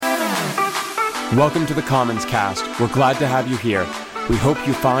Welcome to the Commons Cast. We're glad to have you here. We hope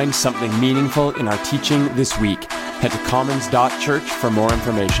you find something meaningful in our teaching this week. Head to commons.church for more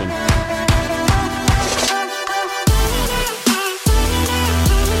information.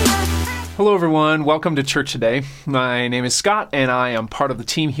 Hello everyone, welcome to church today. My name is Scott and I am part of the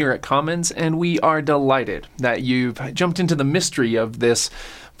team here at Commons, and we are delighted that you've jumped into the mystery of this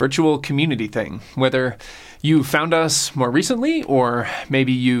virtual community thing. Whether you found us more recently or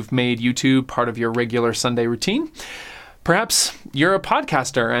maybe you've made YouTube part of your regular Sunday routine, perhaps you're a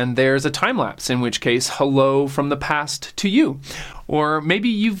podcaster and there's a time lapse, in which case, hello from the past to you. Or maybe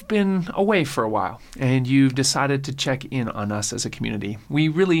you've been away for a while and you've decided to check in on us as a community. We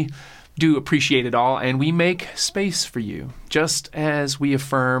really do appreciate it all, and we make space for you, just as we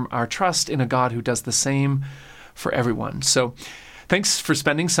affirm our trust in a God who does the same for everyone. So thanks for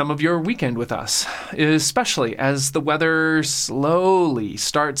spending some of your weekend with us, especially as the weather slowly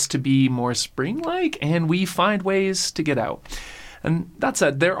starts to be more spring-like and we find ways to get out. And that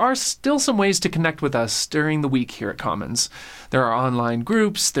said, there are still some ways to connect with us during the week here at Commons. There are online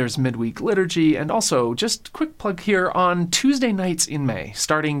groups, there's midweek liturgy, and also, just quick plug here, on Tuesday nights in May,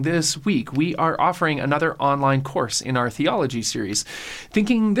 starting this week, we are offering another online course in our theology series,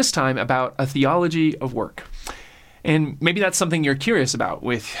 thinking this time about a theology of work. And maybe that's something you're curious about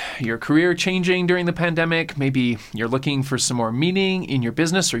with your career changing during the pandemic. Maybe you're looking for some more meaning in your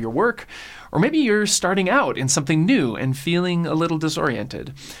business or your work, or maybe you're starting out in something new and feeling a little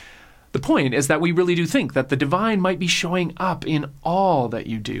disoriented. The point is that we really do think that the divine might be showing up in all that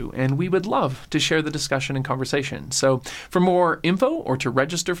you do, and we would love to share the discussion and conversation. So for more info or to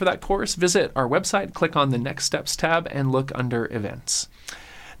register for that course, visit our website, click on the Next Steps tab, and look under Events.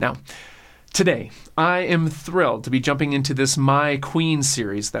 Now, today, I am thrilled to be jumping into this My Queen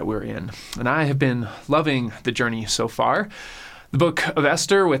series that we're in, and I have been loving the journey so far. The book of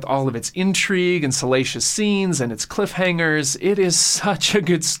Esther, with all of its intrigue and salacious scenes and its cliffhangers, it is such a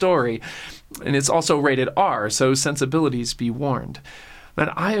good story, and it's also rated R, so sensibilities be warned.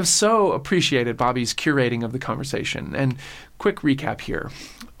 But I have so appreciated Bobby's curating of the conversation, and quick recap here.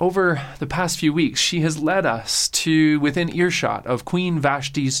 Over the past few weeks, she has led us to within earshot of Queen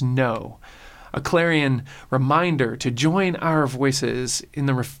Vashti's no, a clarion reminder to join our voices in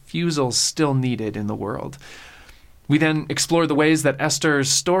the refusals still needed in the world. We then explore the ways that Esther's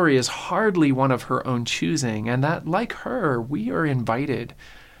story is hardly one of her own choosing, and that, like her, we are invited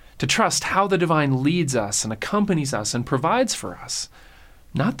to trust how the divine leads us and accompanies us and provides for us.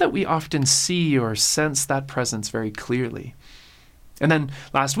 Not that we often see or sense that presence very clearly. And then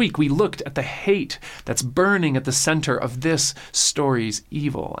last week, we looked at the hate that's burning at the center of this story's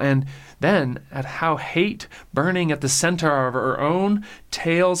evil, and then at how hate burning at the center of our own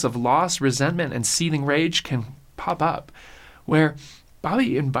tales of loss, resentment, and seething rage can pop up, where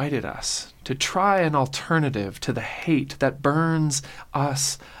Bobby invited us to try an alternative to the hate that burns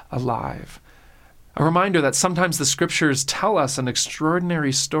us alive. A reminder that sometimes the scriptures tell us an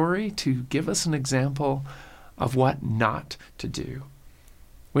extraordinary story to give us an example of what not to do.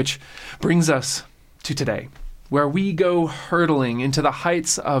 Which brings us to today, where we go hurtling into the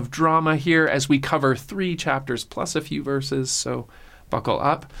heights of drama here as we cover 3 chapters plus a few verses, so buckle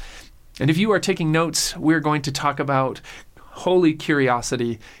up. And if you are taking notes, we're going to talk about holy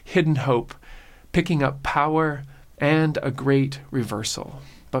curiosity, hidden hope, picking up power, and a great reversal.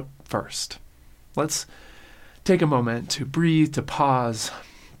 But first, let's take a moment to breathe, to pause.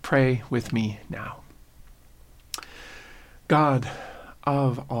 Pray with me now. God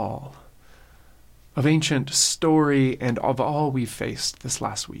of all, of ancient story and of all we've faced this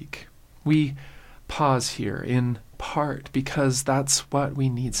last week, we pause here in part because that's what we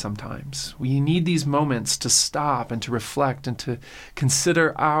need sometimes. We need these moments to stop and to reflect and to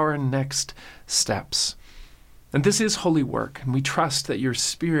consider our next steps. And this is holy work, and we trust that your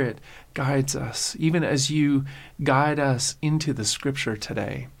Spirit guides us, even as you guide us into the Scripture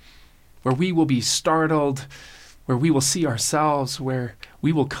today, where we will be startled, where we will see ourselves, where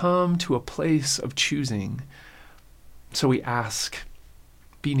we will come to a place of choosing. So we ask,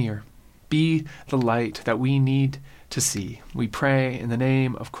 be near, be the light that we need to see. We pray in the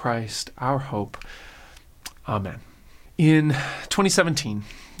name of Christ, our hope. Amen. In 2017,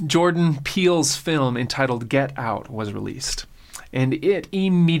 Jordan Peele's film entitled Get Out was released, and it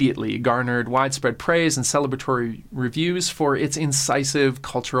immediately garnered widespread praise and celebratory reviews for its incisive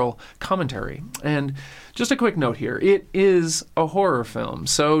cultural commentary. And just a quick note here, it is a horror film,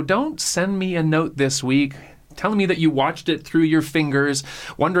 so don't send me a note this week telling me that you watched it through your fingers,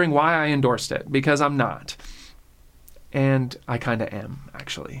 wondering why I endorsed it, because I'm not. And I kind of am,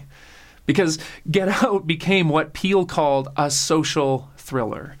 actually. Because Get Out became what Peele called a social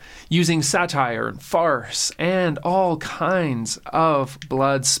thriller, using satire and farce and all kinds of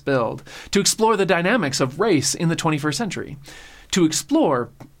blood spilled to explore the dynamics of race in the 21st century. To explore,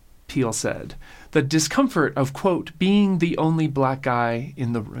 Peele said, the discomfort of, quote, being the only black guy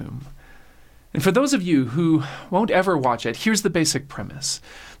in the room. And for those of you who won't ever watch it, here's the basic premise.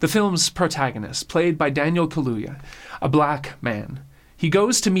 The film's protagonist, played by Daniel Kaluuya, a black man. He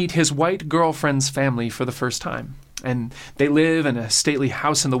goes to meet his white girlfriend's family for the first time. And they live in a stately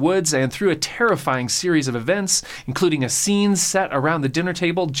house in the woods, and through a terrifying series of events, including a scene set around the dinner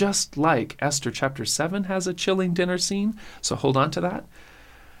table, just like Esther chapter 7 has a chilling dinner scene, so hold on to that,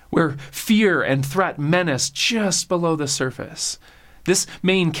 where fear and threat menace just below the surface. This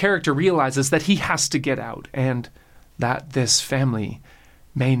main character realizes that he has to get out and that this family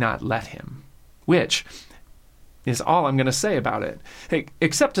may not let him, which is all I'm going to say about it,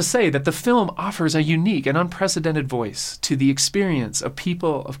 except to say that the film offers a unique and unprecedented voice to the experience of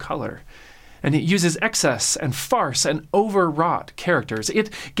people of color. And it uses excess and farce and overwrought characters. It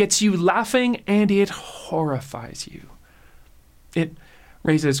gets you laughing and it horrifies you. It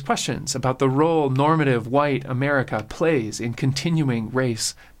raises questions about the role normative white America plays in continuing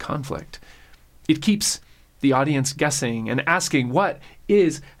race conflict. It keeps the audience guessing and asking what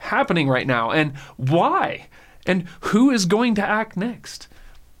is happening right now and why and who is going to act next.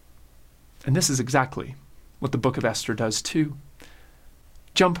 And this is exactly what the book of Esther does too.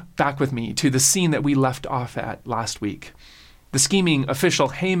 Jump back with me to the scene that we left off at last week. The scheming official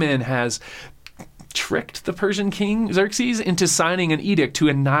Haman has tricked the Persian king Xerxes into signing an edict to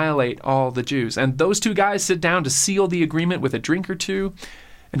annihilate all the Jews. And those two guys sit down to seal the agreement with a drink or two,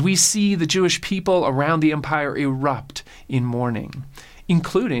 and we see the Jewish people around the empire erupt in mourning,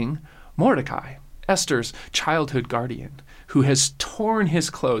 including Mordecai, Esther's childhood guardian, who has torn his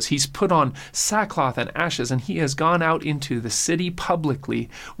clothes. He's put on sackcloth and ashes, and he has gone out into the city publicly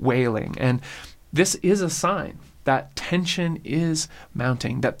wailing. And this is a sign that tension is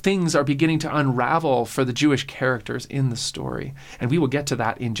mounting, that things are beginning to unravel for the Jewish characters in the story. And we will get to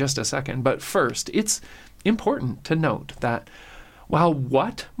that in just a second. But first, it's important to note that while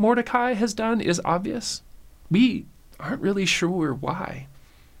what Mordecai has done is obvious, we aren't really sure why.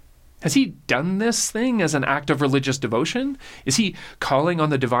 Has he done this thing as an act of religious devotion? Is he calling on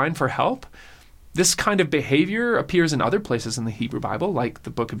the divine for help? This kind of behavior appears in other places in the Hebrew Bible, like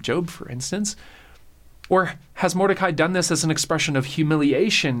the book of Job, for instance. Or has Mordecai done this as an expression of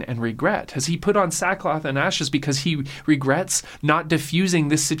humiliation and regret? Has he put on sackcloth and ashes because he regrets not diffusing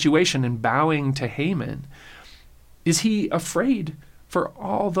this situation and bowing to Haman? Is he afraid for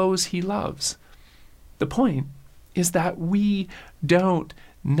all those he loves? The point is that we don't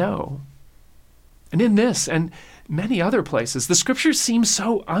know. And in this and many other places, the scriptures seem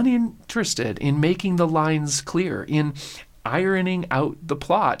so uninterested in making the lines clear, in ironing out the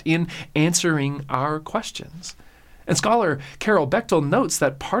plot, in answering our questions. And scholar Carol Bechtel notes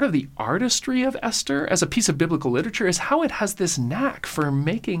that part of the artistry of Esther as a piece of biblical literature is how it has this knack for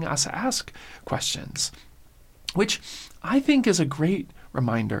making us ask questions, which I think is a great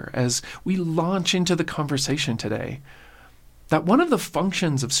reminder as we launch into the conversation today, that one of the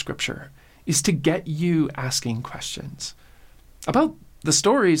functions of Scripture is to get you asking questions about the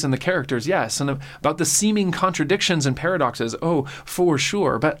stories and the characters, yes, and about the seeming contradictions and paradoxes, oh, for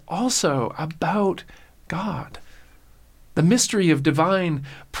sure, but also about God, the mystery of divine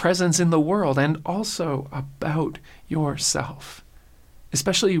presence in the world, and also about yourself,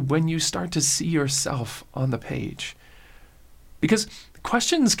 especially when you start to see yourself on the page. Because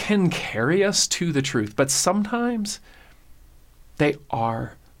questions can carry us to the truth, but sometimes they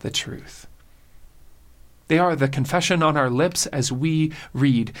are the truth. They are the confession on our lips as we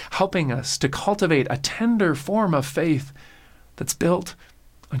read, helping us to cultivate a tender form of faith that's built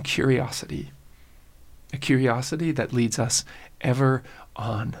on curiosity, a curiosity that leads us ever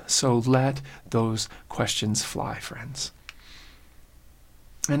on. So let those questions fly, friends.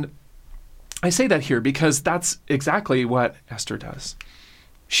 And I say that here because that's exactly what Esther does.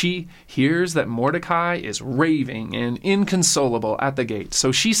 She hears that Mordecai is raving and inconsolable at the gate,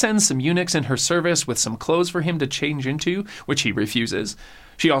 so she sends some eunuchs in her service with some clothes for him to change into, which he refuses.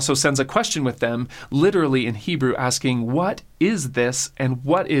 She also sends a question with them, literally in Hebrew, asking, "What is this and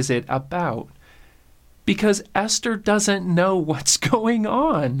what is it about?" Because Esther doesn't know what's going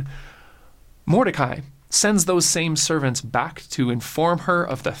on. Mordecai sends those same servants back to inform her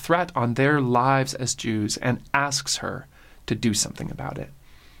of the threat on their lives as Jews and asks her to do something about it.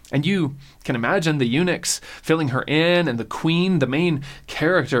 And you can imagine the eunuchs filling her in and the queen, the main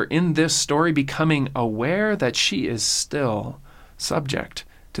character in this story, becoming aware that she is still subject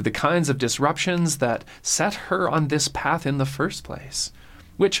to the kinds of disruptions that set her on this path in the first place.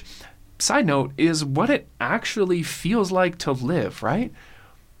 which, side note, is what it actually feels like to live, right?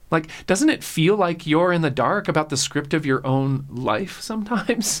 Like, doesn't it feel like you're in the dark about the script of your own life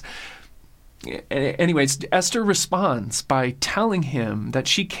sometimes? Anyways, Esther responds by telling him that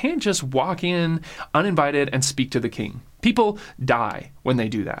she can't just walk in uninvited and speak to the king. People die when they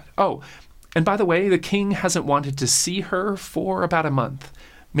do that. Oh, and by the way, the king hasn't wanted to see her for about a month.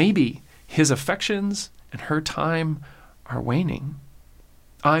 Maybe his affections and her time are waning.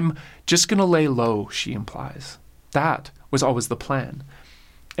 I'm just going to lay low, she implies. That was always the plan.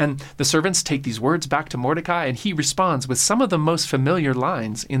 And the servants take these words back to Mordecai, and he responds with some of the most familiar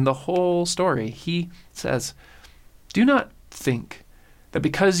lines in the whole story. He says, "Do not think that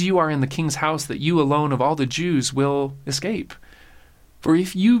because you are in the king's house that you alone of all the Jews will escape. For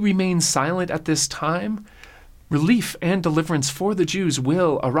if you remain silent at this time, relief and deliverance for the Jews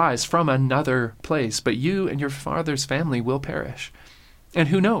will arise from another place, but you and your father's family will perish. And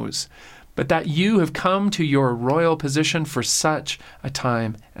who knows but that you have come to your royal position for such a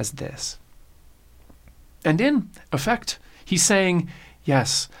time as this." And in effect, he's saying,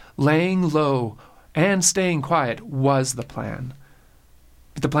 yes, laying low and staying quiet was the plan.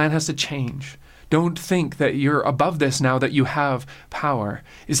 But the plan has to change. Don't think that you're above this now that you have power.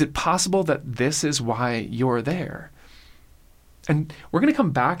 Is it possible that this is why you're there? And we're going to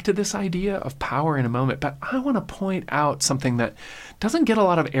come back to this idea of power in a moment, but I want to point out something that doesn't get a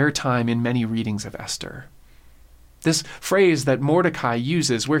lot of airtime in many readings of Esther. This phrase that Mordecai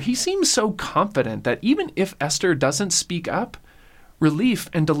uses, where he seems so confident that even if Esther doesn't speak up, relief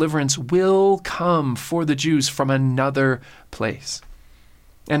and deliverance will come for the Jews from another place.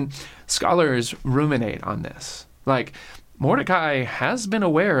 And scholars ruminate on this. Like, Mordecai has been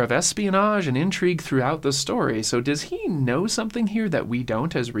aware of espionage and intrigue throughout the story, so does he know something here that we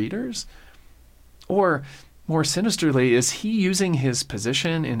don't as readers? Or, more sinisterly, is he using his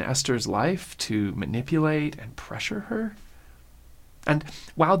position in Esther's life to manipulate and pressure her? And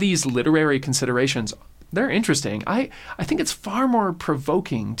while these literary considerations, they're interesting, I think it's far more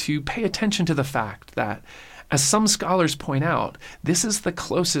provoking to pay attention to the fact that, as some scholars point out, this is the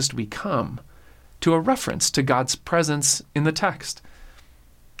closest we come to a reference to God's presence in the text.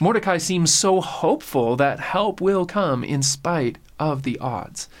 Mordecai seems so hopeful that help will come in spite of the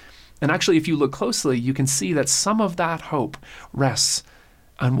odds. And actually, if you look closely, you can see that some of that hope rests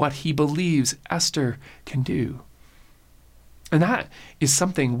on what he believes Esther can do. And that is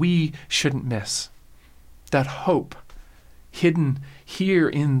something we shouldn't miss. That hope hidden here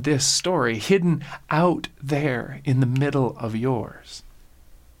in this story, hidden out there in the middle of yours.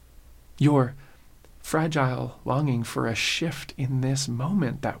 Your fragile longing for a shift in this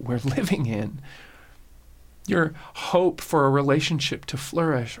moment that we're living in. Your hope for a relationship to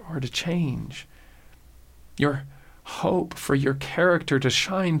flourish or to change. Your hope for your character to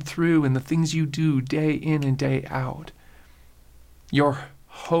shine through in the things you do day in and day out. Your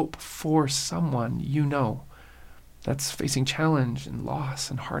hope for someone you know that's facing challenge and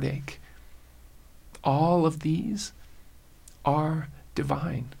loss and heartache. All of these are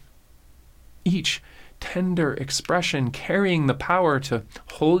divine. Each tender expression carrying the power to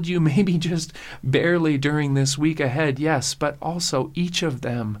hold you maybe just barely during this week ahead, yes, but also each of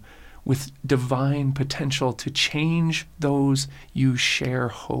them with divine potential to change those you share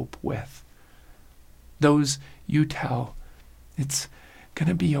hope with. Those you tell, it's going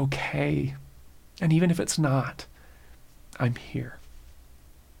to be okay. And even if it's not, I'm here.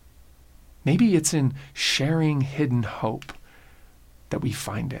 Maybe it's in sharing hidden hope that we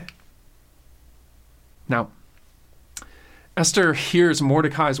find it. Now, Esther hears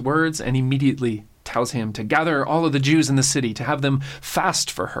Mordecai's words and immediately tells him to gather all of the Jews in the city to have them fast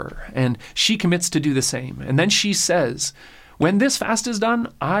for her, and she commits to do the same. And then she says, "When this fast is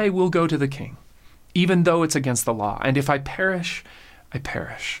done, I will go to the king, even though it's against the law, and if I perish, I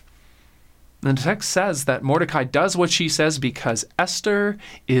perish." And the text says that Mordecai does what she says because Esther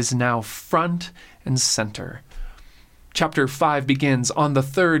is now front and center. Chapter 5 begins, "On the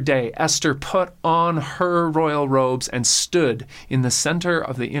third day, Esther put on her royal robes and stood in the center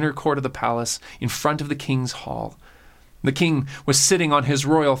of the inner court of the palace in front of the king's hall. The king was sitting on his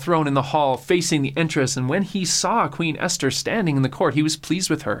royal throne in the hall, facing the entrance, and when he saw Queen Esther standing in the court, he was pleased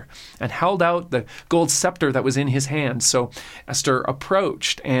with her and held out the gold scepter that was in his hand. So Esther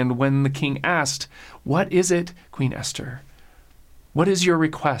approached, and when the king asked, 'What is it, Queen Esther? What is your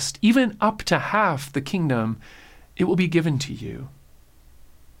request? Even up to half the kingdom, it will be given to you.'"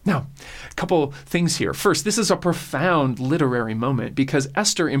 Now, a couple things here. First, this is a profound literary moment because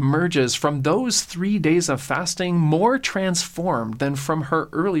Esther emerges from those 3 days of fasting more transformed than from her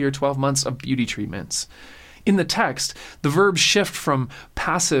earlier 12 months of beauty treatments. In the text, the verbs shift from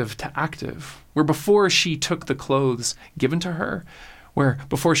passive to active, where before she took the clothes given to her, where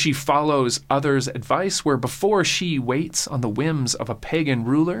before she follows others' advice, where before she waits on the whims of a pagan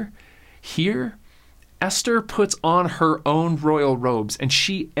ruler, here Esther puts on her own royal robes and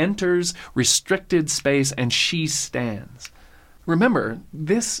she enters restricted space and she stands. Remember,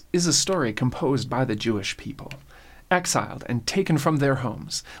 this is a story composed by the Jewish people, exiled and taken from their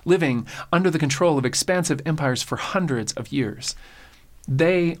homes, living under the control of expansive empires for hundreds of years.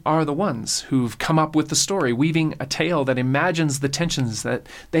 They are the ones who've come up with the story, weaving a tale that imagines the tensions that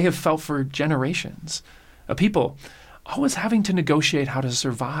they have felt for generations. A people always having to negotiate how to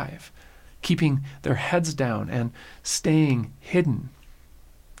survive, keeping their heads down and staying hidden.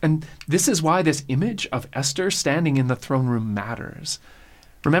 And this is why this image of Esther standing in the throne room matters.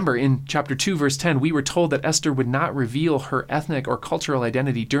 Remember, in chapter 2, verse 10, we were told that Esther would not reveal her ethnic or cultural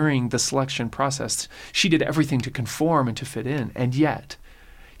identity during the selection process. She did everything to conform and to fit in. And yet,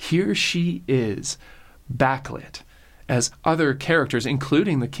 here she is, backlit, as other characters,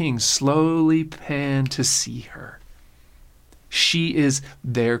 including the king, slowly pan to see her. She is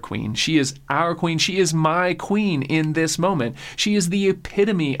their queen. She is our queen. She is my queen in this moment. She is the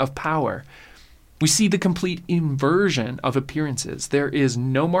epitome of power. We see the complete inversion of appearances. There is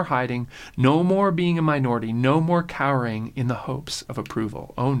no more hiding, no more being a minority, no more cowering in the hopes of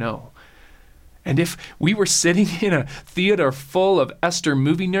approval. Oh no. And if we were sitting in a theater full of Esther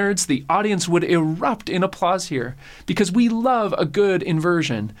movie nerds, the audience would erupt in applause here because we love a good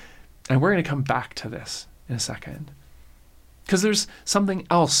inversion. And we're going to come back to this in a second. Because there's something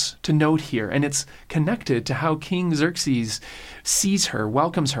else to note here, and it's connected to how King Xerxes sees her,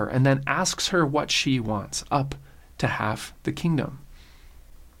 welcomes her, and then asks her what she wants, up to half the kingdom.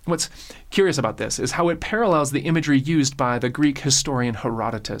 What's curious about this is how it parallels the imagery used by the Greek historian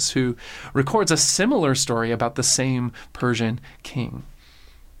Herodotus, who records a similar story about the same Persian king.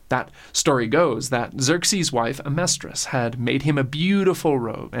 That story goes that Xerxes' wife, Amestris, had made him a beautiful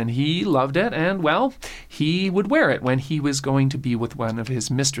robe, and he loved it, and, well, he would wear it when he was going to be with one of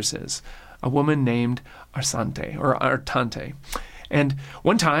his mistresses, a woman named Artante. And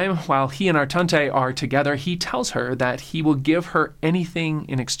one time, while he and Artante are together, he tells her that he will give her anything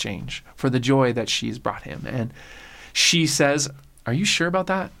in exchange for the joy that she's brought him. And she says, "Are you sure about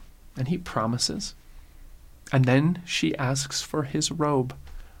that?" And he promises. And then she asks for his robe,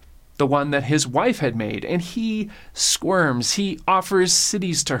 the one that his wife had made, and he squirms. He offers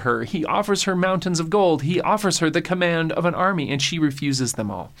cities to her. He offers her mountains of gold. He offers her the command of an army, and she refuses them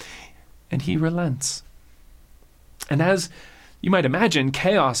all. And he relents. And as you might imagine,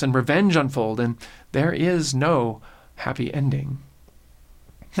 chaos and revenge unfold, and there is no happy ending.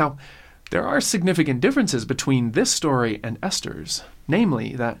 Now, there are significant differences between this story and Esther's,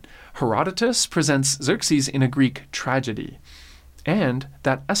 namely that Herodotus presents Xerxes in a Greek tragedy, and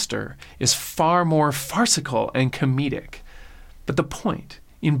that Esther is far more farcical and comedic. But the point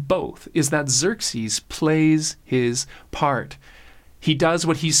in both is that Xerxes plays his part. He does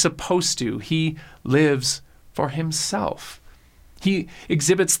what he's supposed to. He lives for himself. He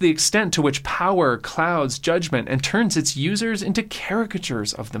exhibits the extent to which power clouds judgment and turns its users into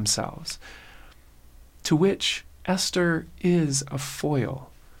caricatures of themselves, to which Esther is a foil.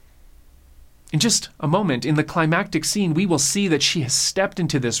 In just a moment, in the climactic scene, we will see that she has stepped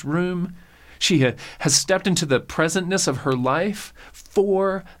into this room. She has stepped into the presentness of her life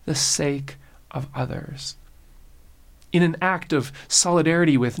for the sake of others. In an act of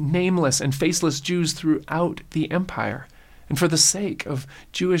solidarity with nameless and faceless Jews throughout the empire, and for the sake of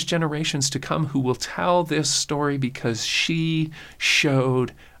Jewish generations to come who will tell this story because she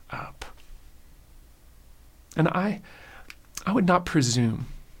showed up. And I would not presume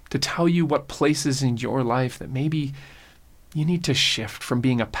to tell you what places in your life that maybe you need to shift from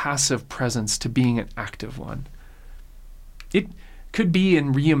being a passive presence to being an active one. It could be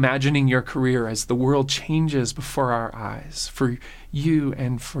in reimagining your career as the world changes before our eyes, for you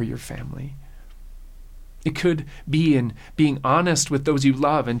and for your family. It could be in being honest with those you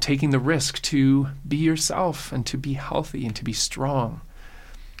love and taking the risk to be yourself and to be healthy and to be strong.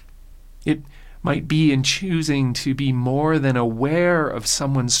 It might be in choosing to be more than aware of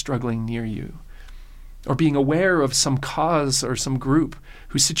someone struggling near you, or being aware of some cause or some group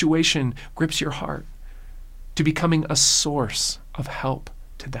whose situation grips your heart, to becoming a source of help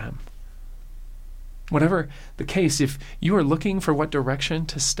to them. Whatever the case, if you are looking for what direction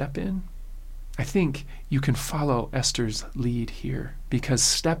to step in, I think you can follow Esther's lead here, because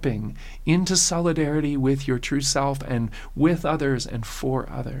stepping into solidarity with your true self and with others and for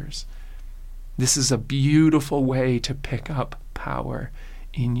others, this is a beautiful way to pick up power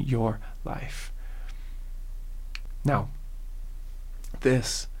in your life. Now,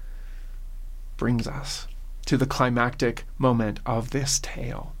 this brings us to the climactic moment of this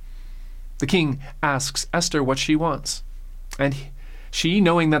tale. The king asks Esther what she wants, and she,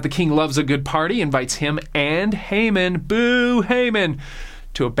 knowing that the king loves a good party, invites him and Haman, boo Haman,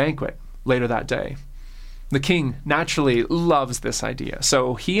 to a banquet later that day. The king naturally loves this idea,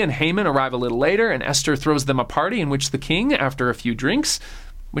 so he and Haman arrive a little later, and Esther throws them a party in which the king, after a few drinks,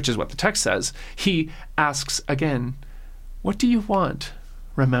 which is what the text says, he asks again, "What do you want?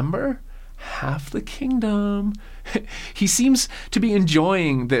 Remember? Half the kingdom." He seems to be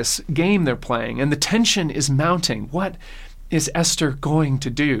enjoying this game they're playing, and the tension is mounting. What is Esther going to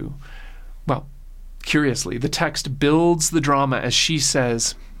do? Well, curiously, the text builds the drama as she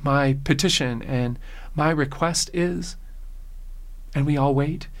says, "My petition and my request is," and we all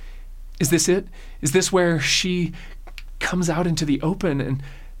wait. Is this it? Is this where she comes out into the open? And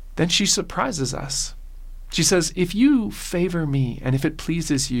then she surprises us. She says, "If you favor me and if it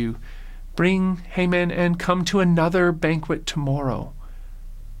pleases you, bring Haman and come to another banquet tomorrow.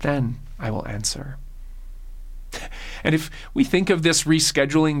 Then I will answer." And if we think of this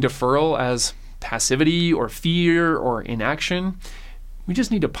rescheduling deferral as passivity or fear or inaction, we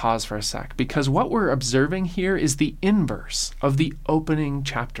just need to pause for a sec, because what we're observing here is the inverse of the opening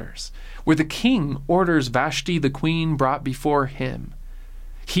chapters, where the king orders Vashti the queen brought before him.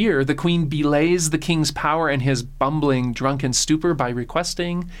 Here, the queen belays the king's power and his bumbling, drunken stupor by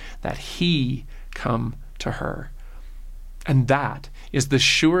requesting that he come to her. And that is the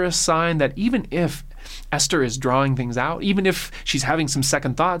surest sign that even if Esther is drawing things out, even if she's having some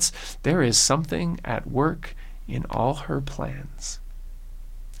second thoughts, there is something at work in all her plans.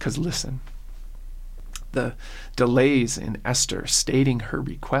 Because listen, the delays in Esther stating her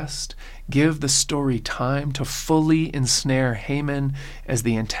request give the story time to fully ensnare Haman as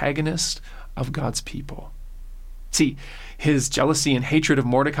the antagonist of God's people. See, his jealousy and hatred of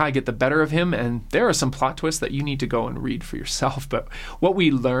Mordecai get the better of him, and there are some plot twists that you need to go and read for yourself. But what we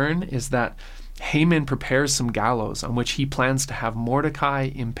learn is that Haman prepares some gallows on which he plans to have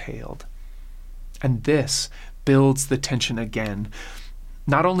Mordecai impaled. And this builds the tension again.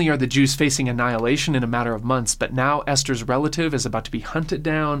 Not only are the Jews facing annihilation in a matter of months, but now Esther's relative is about to be hunted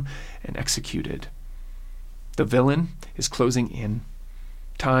down and executed. The villain is closing in.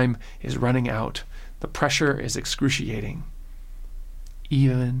 Time is running out. The pressure is excruciating.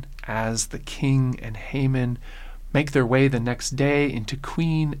 Even as the king and Haman make their way the next day into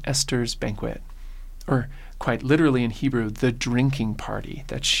Queen Esther's banquet, or quite literally in Hebrew, the drinking party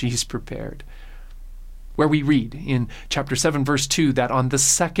that she's prepared, where we read in chapter 7, verse 2, that on the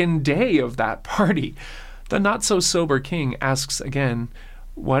second day of that party, the not-so-sober king asks again,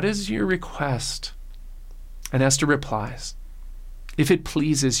 "What is your request?" And Esther replies, "If it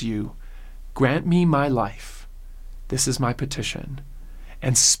pleases you, grant me my life. This is my petition.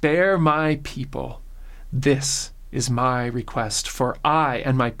 And spare my people. This is my request. For I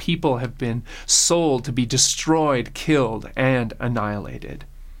and my people have been sold to be destroyed, killed, and annihilated."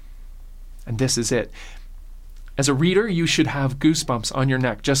 And this is it. As a reader, you should have goosebumps on your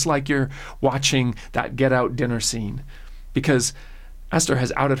neck, just like you're watching that Get Out dinner scene. Because Esther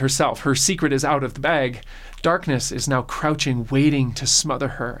has outed herself. Her secret is out of the bag. Darkness is now crouching, waiting to smother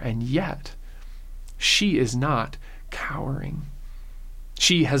her. And yet, she is not cowering.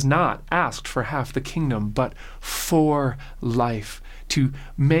 She has not asked for half the kingdom, but for life, to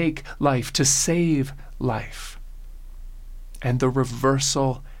make life, to save life. And the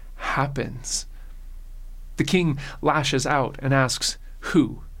reversal happens. The king lashes out and asks,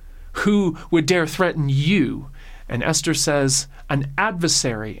 "Who? Who would dare threaten you?" And Esther says, "An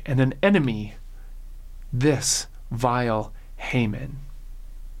adversary and an enemy, this vile Haman."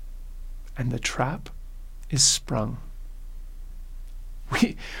 And the trap is sprung.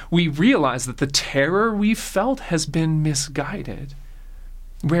 We realize that the terror we felt has been misguided.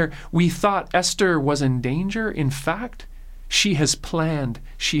 Where we thought Esther was in danger, in fact, she has planned,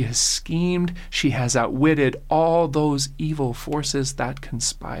 she has schemed, she has outwitted all those evil forces that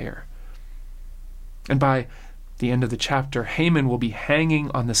conspire. And by the end of the chapter, Haman will be hanging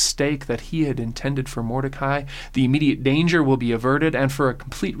on the stake that he had intended for Mordecai. The immediate danger will be averted, and for a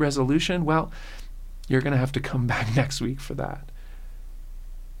complete resolution, well, you're going to have to come back next week for that.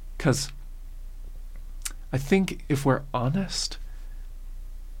 Because I think if we're honest,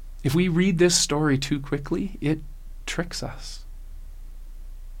 if we read this story too quickly, it tricks us.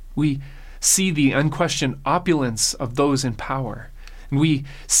 We see the unquestioned opulence of those in power, and we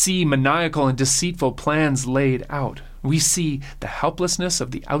see maniacal and deceitful plans laid out. We see the helplessness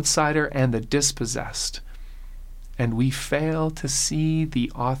of the outsider and the dispossessed, and we fail to see the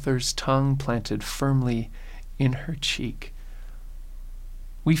author's tongue planted firmly in her cheek.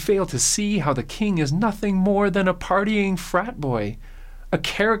 We fail to see how the king is nothing more than a partying frat boy, a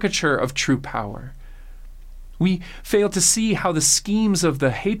caricature of true power. We fail to see how the schemes of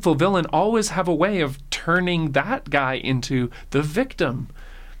the hateful villain always have a way of turning that guy into the victim.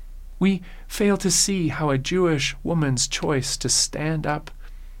 We fail to see how a Jewish woman's choice to stand up,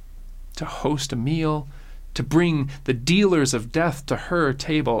 to host a meal, to bring the dealers of death to her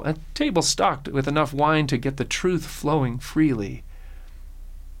table, a table stocked with enough wine to get the truth flowing freely,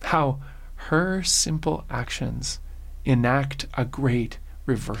 how her simple actions enact a great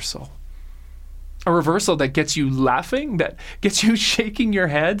reversal. A reversal that gets you laughing, that gets you shaking your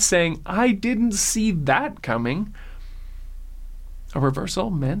head, saying, I didn't see that coming. A reversal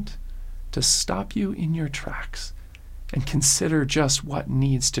meant to stop you in your tracks and consider just what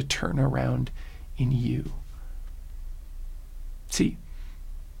needs to turn around in you. See,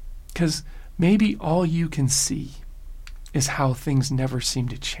 because maybe all you can see is how things never seem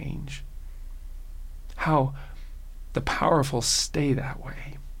to change, how the powerful stay that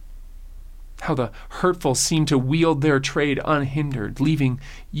way, how the hurtful seem to wield their trade unhindered, leaving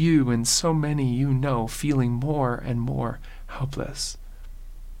you and so many you know feeling more and more helpless.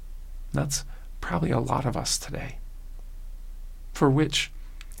 That's probably a lot of us today, for which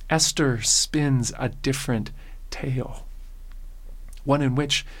Esther spins a different tale, one in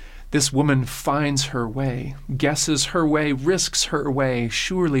which this woman finds her way, guesses her way, risks her way,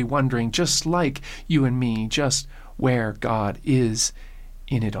 surely wondering, just like you and me, just where God is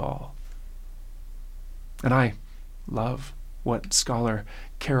in it all. And I love what scholar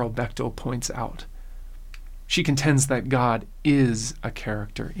Carol Bechtel points out. She contends that God is a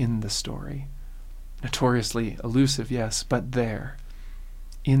character in the story. Notoriously elusive, yes, but there,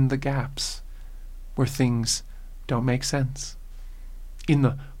 in the gaps where things don't make sense, in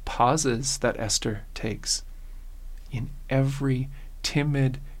the pauses that Esther takes, in every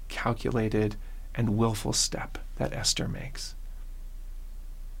timid, calculated, and willful step that Esther makes.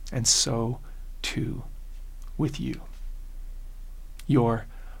 And so, too, with you. Your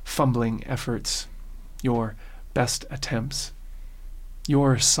fumbling efforts, your best attempts,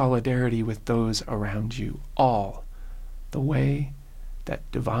 your solidarity with those around you, all the way that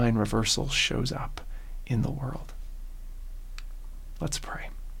divine reversal shows up in the world. Let's pray.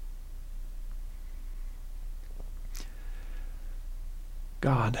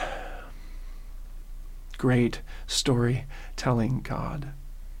 God, great storytelling God,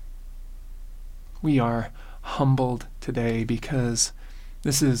 we are humbled today because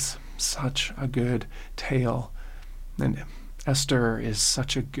this is such a good tale, and Esther is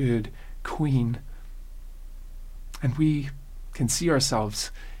such a good queen, and we can see ourselves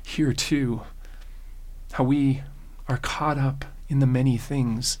here too, how we are caught up in the many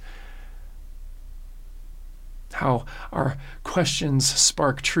things, how our questions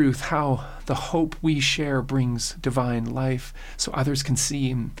spark truth, how the hope we share brings divine life so others can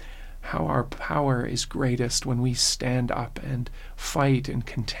see, how our power is greatest when we stand up and fight and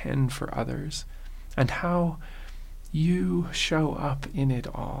contend for others, and how you show up in it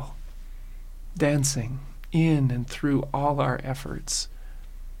all, dancing in and through all our efforts.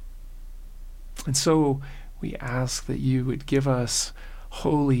 And so we ask that you would give us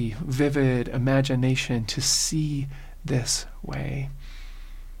holy, vivid imagination to see this way.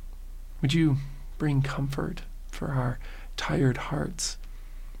 Would you bring comfort for our tired hearts,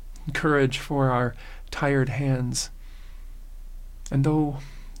 courage for our tired hands? And though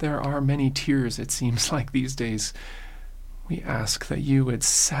there are many tears, it seems like these days, we ask that you would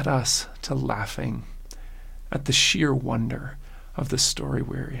set us to laughing at the sheer wonder of the story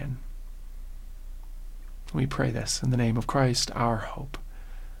we're in. We pray this in the name of Christ, our hope.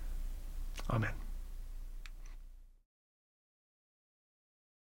 Amen.